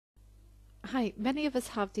Hi, many of us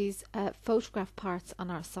have these photograph parts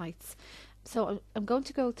on our sites. So I'm going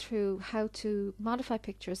to go through how to modify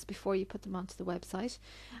pictures before you put them onto the website,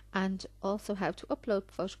 and also how to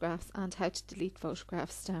upload photographs and how to delete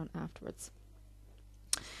photographs down afterwards.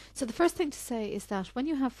 So the first thing to say is that when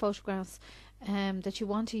you have photographs that you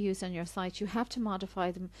want to use on your site, you have to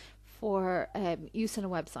modify them for use on a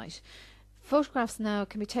website. Photographs now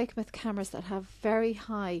can be taken with cameras that have very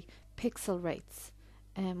high pixel rates.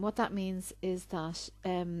 What that means is that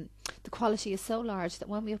the quality is so large that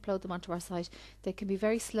when we upload them onto our site, they can be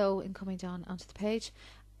very slow in coming down onto the page,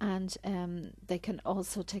 and they can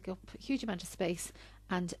also take up a huge amount of space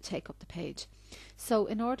and take up the page. So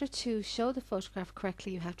in order to show the photograph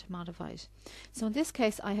correctly, you have to modify it. So in this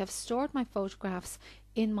case, I have stored my photographs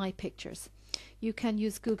in my pictures. You can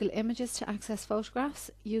use Google Images to access photographs.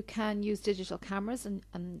 You can use digital cameras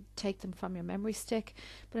and take them from your memory stick.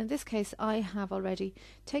 But in this case, I have already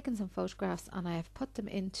taken some photographs and I have put them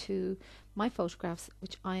into my photographs,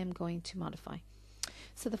 which I am going to modify.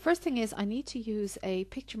 So the first thing is I need to use a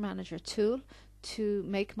picture manager tool to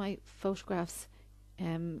make my photographs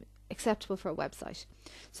acceptable for a website.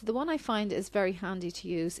 So the one I find is very handy to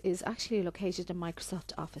use is actually located in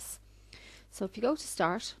Microsoft Office. So if you go to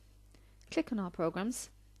Start, click on All Programs,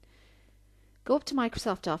 go up to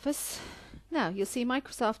Microsoft Office. Now you'll see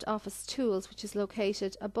Microsoft Office Tools, which is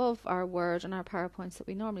located above our Word and our PowerPoints that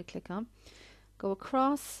we normally click on. Go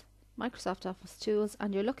across Microsoft Office Tools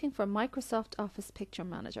and you're looking for Microsoft Office Picture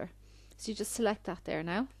Manager. So you just select that there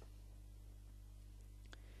now.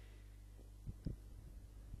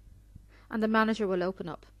 And the manager will open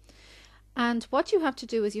up. And what you have to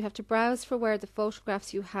do is you have to browse for where the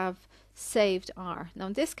photographs you have saved are. Now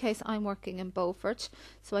in this case I'm working in Beaufort,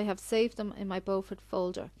 so I have saved them in my Beaufort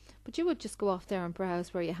folder. But you would just go off there and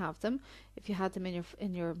browse where you have them. If you had them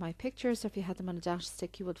in your My Pictures, or if you had them on a dash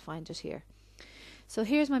stick, you would find it here. So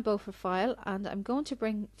here's my Beaufort file, and I'm going to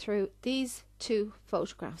bring through these two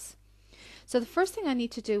photographs. So the first thing I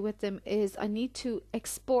need to do with them is I need to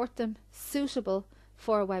export them suitable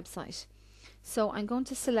for a website. So I'm going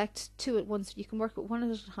to select two at once. You can work with one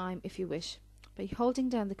at a time if you wish. By holding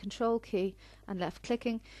down the Control key and left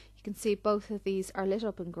clicking, you can see both of these are lit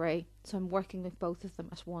up in grey. So I'm working with both of them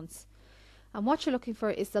at once. And what you're looking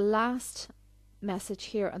for is the last message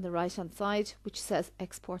here on the right hand side, which says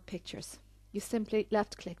Export Pictures. You simply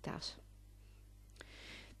left click that.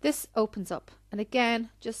 This opens up, and again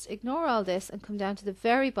just ignore all this and come down to the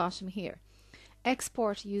very bottom here.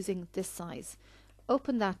 Export using this size.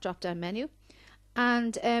 Open that drop down menu.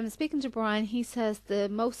 And speaking to Brian, he says the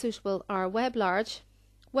most suitable are web large,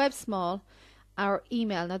 web small, or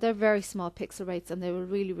email. Now they're very small pixel rates and they will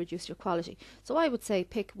really reduce your quality. So I would say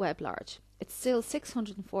pick web large. It's still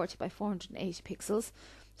 640 by 480 pixels.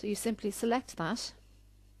 So you simply select that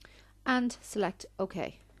and select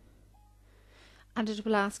OK. And it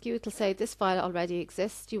will ask you, it'll say this file already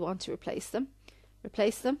exists. Do you want to replace them?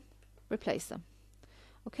 Replace them, replace them.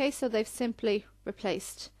 Okay, so they've simply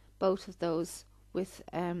replaced both of those with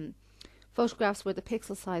photographs where the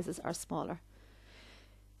pixel sizes are smaller.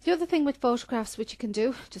 The other thing with photographs which you can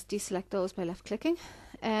do, just deselect those by left clicking.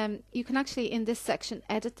 You can actually in this section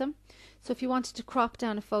edit them. So if you wanted to crop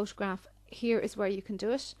down a photograph, here is where you can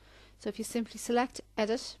do it. So if you simply select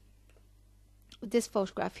edit with this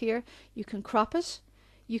photograph here, you can crop it.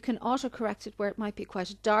 You can auto correct it where it might be quite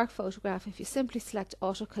a dark photograph. If you simply select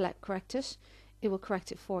auto correct it, it will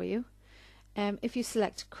correct it for you. If you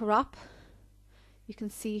select crop, you can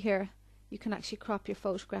see here you can actually crop your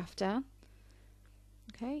photograph down.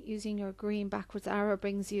 Okay, using your green backwards arrow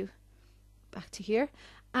brings you back to here.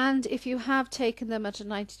 And if you have taken them at a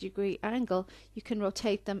 90-degree angle, you can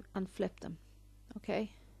rotate them and flip them.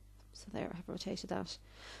 Okay, so there, I have rotated that.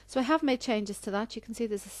 So I have made changes to that. You can see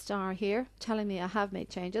there's a star here telling me I have made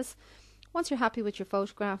changes. Once you're happy with your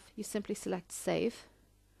photograph, you simply select save.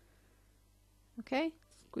 Okay,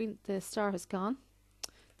 the star has gone.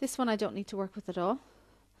 This one I don't need to work with at all.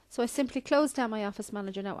 So I simply close down my Office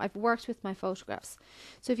Manager now. I've worked with my photographs.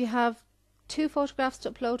 So if you have 2 photographs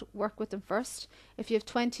to upload, work with them first. If you have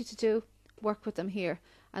 20 to do, work with them here.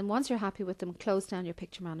 And once you're happy with them, close down your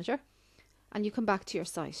Picture Manager and you come back to your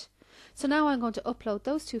site. So now I'm going to upload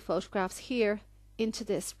those 2 photographs here into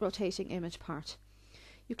this rotating image part.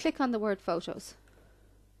 You click on the word Photos.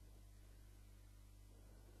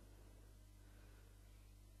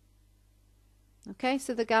 Okay,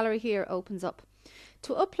 so the gallery here opens up.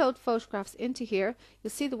 To upload photographs into here, you'll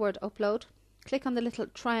see the word upload. Click on the little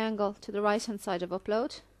triangle to the right hand side of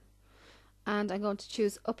upload. And I'm going to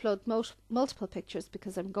choose upload multiple pictures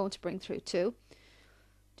because I'm going to bring through 2.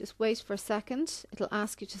 Just wait for a second. It'll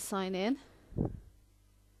ask you to sign in.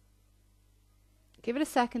 Give it a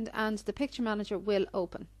second and the picture manager will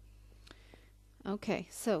open. Okay,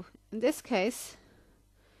 so in this case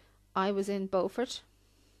I was in Beaufort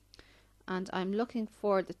and I'm looking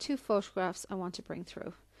for the two photographs I want to bring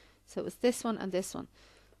through. So it was this one and this one.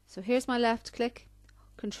 So here's my left click,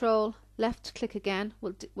 control, left click again,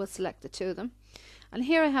 we'll select the two of them. And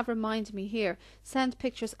here I have remind me here, send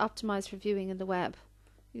pictures optimized for viewing in the web.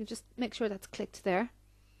 You just make sure that's clicked there.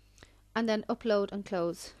 And then upload and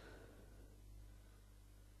close.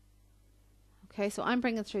 Okay, so I'm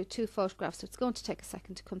bringing through two photographs, so it's going to take a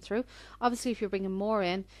second to come through. Obviously, if you're bringing more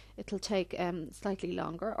in, it'll take slightly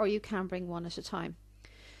longer, or you can bring one at a time.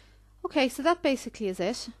 Okay, so that basically is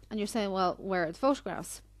it. And you're saying, well, where are the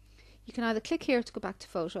photographs? You can either click here to go back to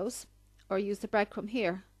photos, or use the breadcrumb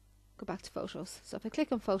here, go back to photos. So if I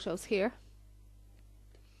click on photos here,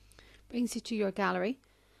 brings you to your gallery.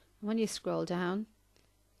 And when you scroll down,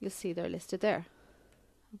 you'll see they're listed there.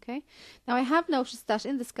 Okay. Now I have noticed that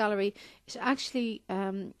in this gallery it actually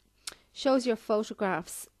shows your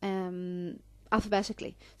photographs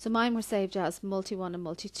alphabetically. So mine were saved as multi-1 and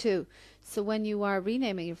multi-2. So when you are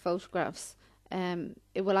renaming your photographs,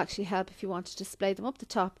 it will actually help if you want to display them up the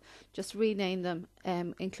top. Just rename them,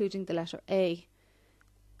 including the letter A.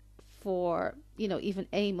 For even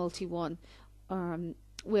A multi-1,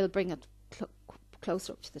 will bring it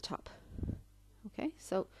closer up to the top. Okay,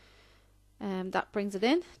 so. That brings it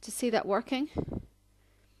in. To see that working,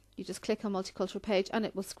 you just click on multicultural page and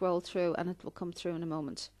it will scroll through and it will come through in a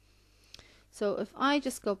moment. So if I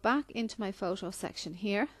just go back into my photo section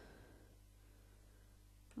here,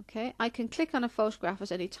 okay, I can click on a photograph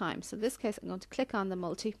at any time. So in this case I'm going to click on the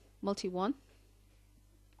multi-1.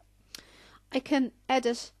 I can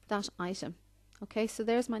edit that item. Okay, so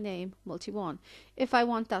there's my name, multi-1. If I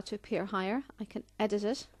want that to appear higher, I can edit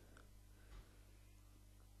it.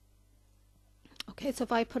 Okay, so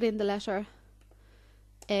if I put in the letter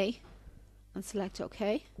A and select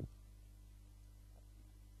OK,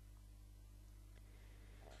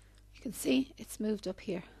 you can see it's moved up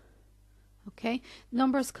here. Okay,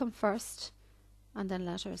 numbers come first and then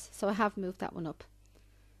letters. So I have moved that one up.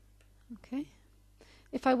 Okay,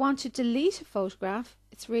 if I want to delete a photograph,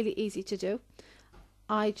 it's really easy to do.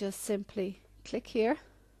 I just simply click here,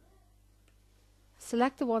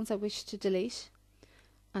 select the ones I wish to delete,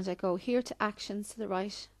 and I go here to actions to the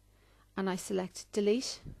right and I select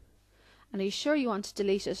delete. And are you sure you want to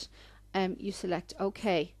delete it? You select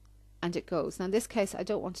OK and it goes. Now in this case I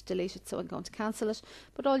don't want to delete it, so I'm going to cancel it,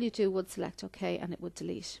 but all you do would select OK and it would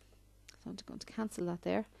delete. So I'm going to cancel that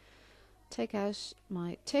there, take out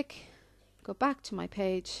my tick, go back to my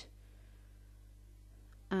page,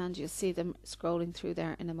 and you'll see them scrolling through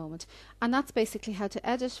there in a moment. And that's basically how to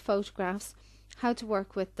edit photographs, how to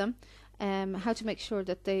work with them, how to make sure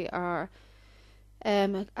that they are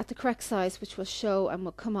at the correct size, which will show and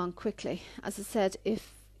will come on quickly. As I said,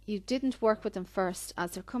 if you didn't work with them first,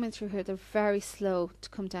 as they're coming through here, they're very slow to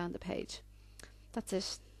come down the page. That's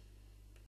it.